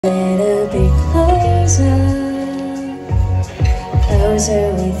little bit closer,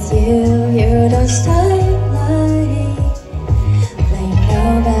 closer with you. You're the starlight, like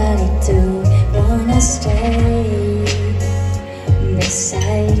nobody do. Wanna stay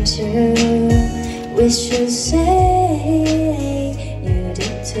beside you. Wish you say you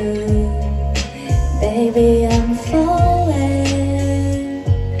did too. Baby, I'm falling,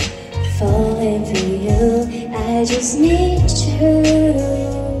 falling for you. I just need you.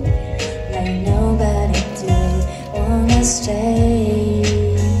 Nobody do. Wanna stay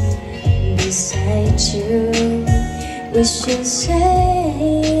beside you. Wish you say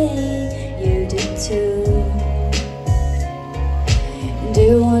you did too. Do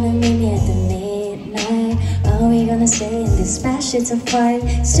you wanna meet me at the midnight? Are we gonna stay in this smash? It's a fight.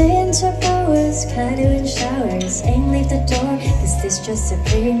 Stay in 2 hours, cuddle in showers. Ain't leave the door, cause this just a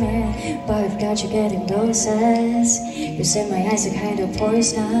premiere. But I've got you getting roses. You say my eyes are kind of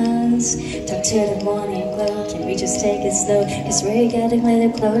poisonous. Talk to the morning glow. Can we just take it slow? Cause we're getting a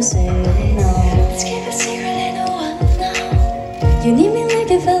little closer, you know. Let's keep it secret and no one know. You need me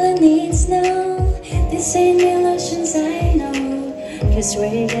like a fella needs snow. This ain't illusions, I know. Cause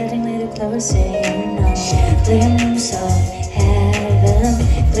we're getting a little closer, you know. Glimpse of heaven,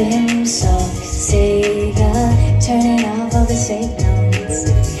 glimpse of Savior. Turning off all the signals.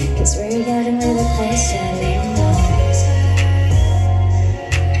 Cause we're getting a little closer, you know.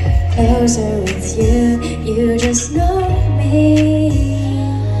 Closer with you, you just know me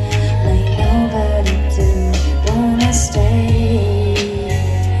like nobody do. Wanna stay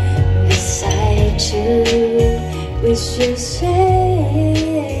beside you. Wish you say